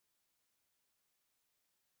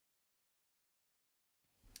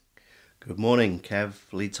Good morning, Kev,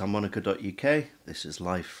 leadsharmonica.uk. This is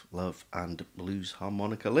Life, Love and Blues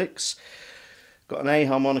Harmonica Licks. Got an A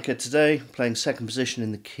harmonica today, playing second position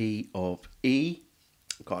in the key of E.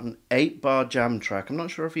 Got an 8-bar jam track. I'm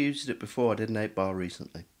not sure if I used it before. I did an 8-bar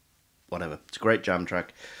recently. Whatever, it's a great jam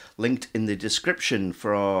track. Linked in the description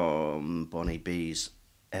from Bonnie B's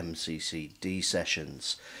MCCD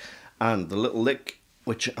sessions. And the little lick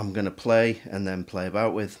which I'm going to play and then play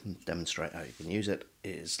about with and demonstrate how you can use it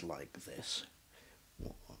is like this.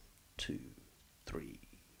 1, 2, 3,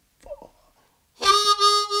 4.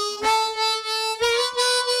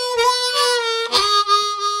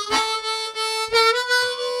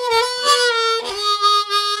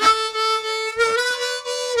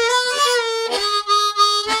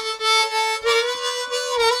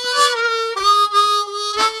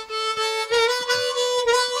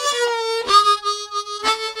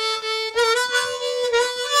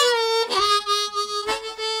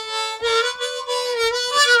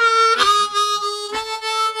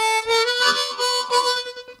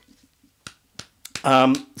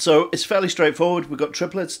 So it's fairly straightforward. We've got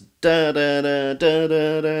triplets. Da da da da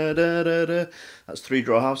da da da da da. That's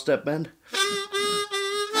 3-draw half step bend.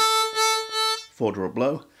 4-draw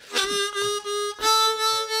blow.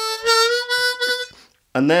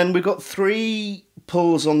 And then we've got 3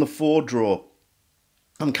 pulls on the 4-draw.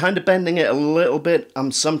 I'm kind of bending it a little bit.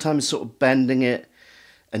 I'm sometimes sort of bending it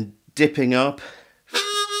and dipping up.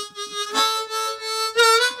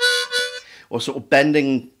 Or sort of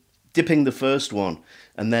dipping the first one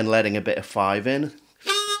and then letting a bit of 5 in.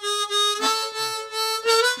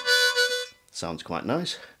 Sounds quite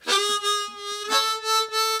nice.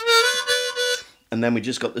 And then we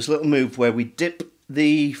just got this little move where we dip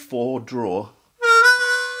the 4-draw,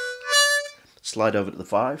 slide over to the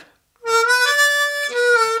 5,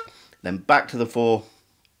 then back to the 4,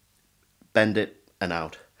 bend it and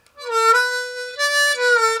out.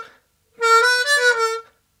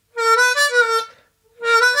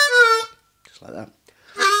 Just like that.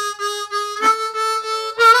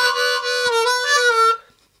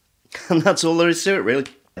 And that's all there is to it, really.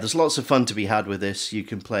 There's lots of fun to be had with this. You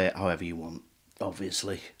can play it however you want,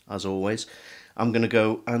 obviously, as always. I'm going to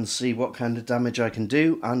go and see what kind of damage I can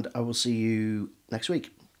do, and I will see you next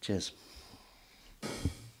week. Cheers.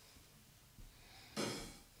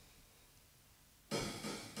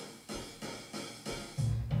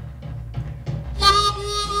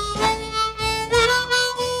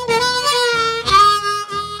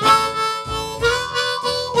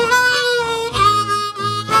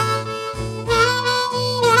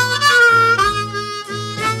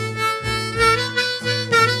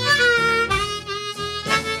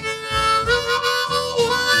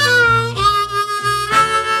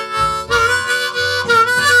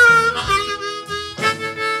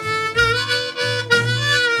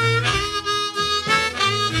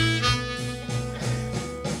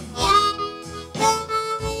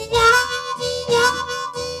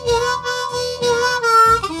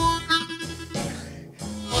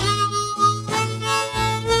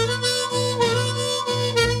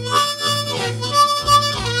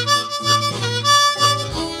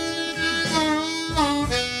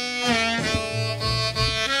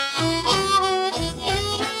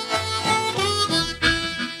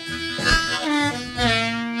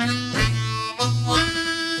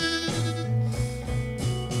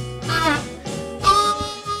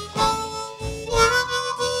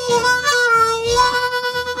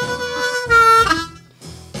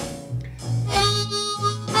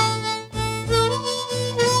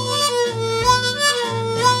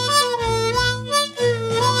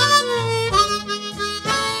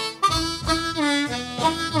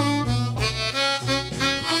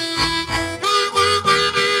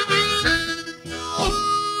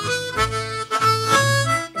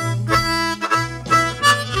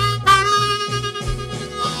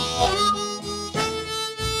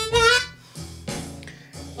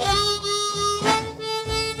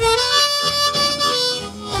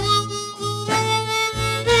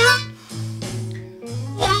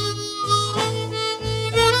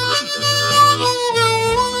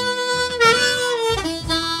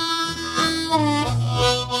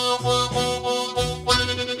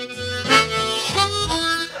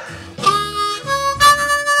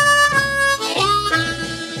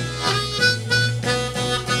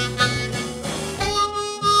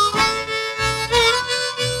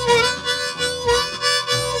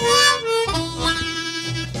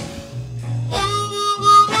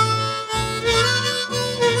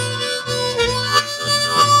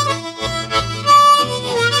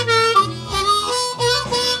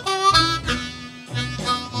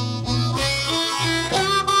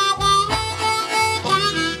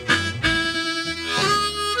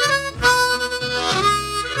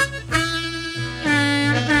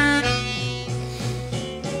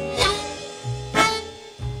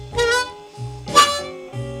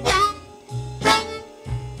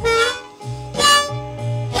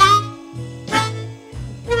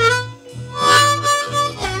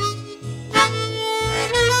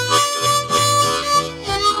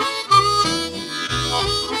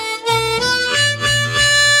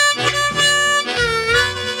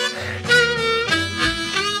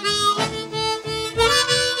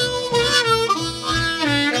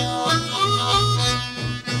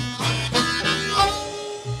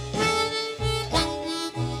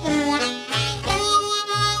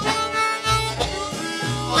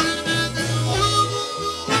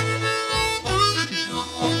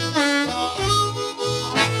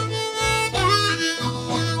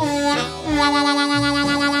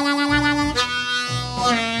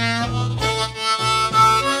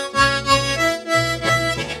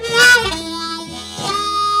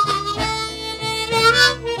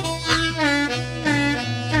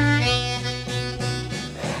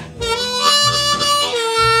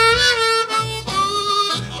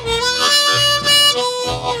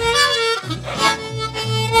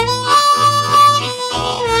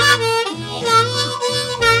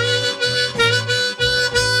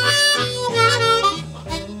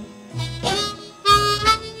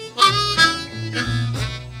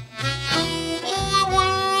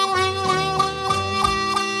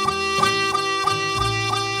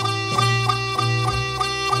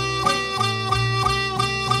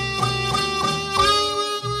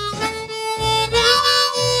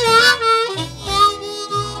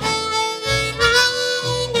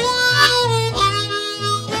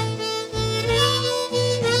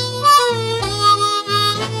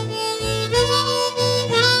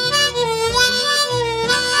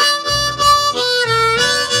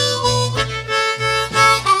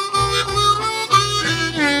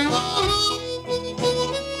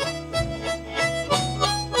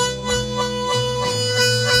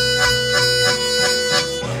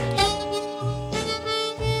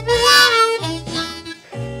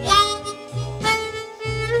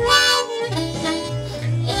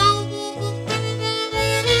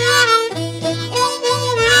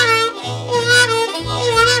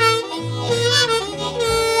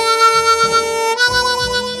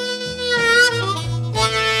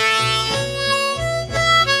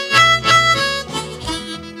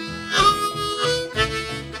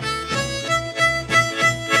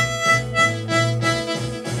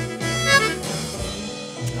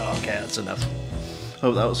 that's enough.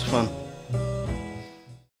 Hope that was fun.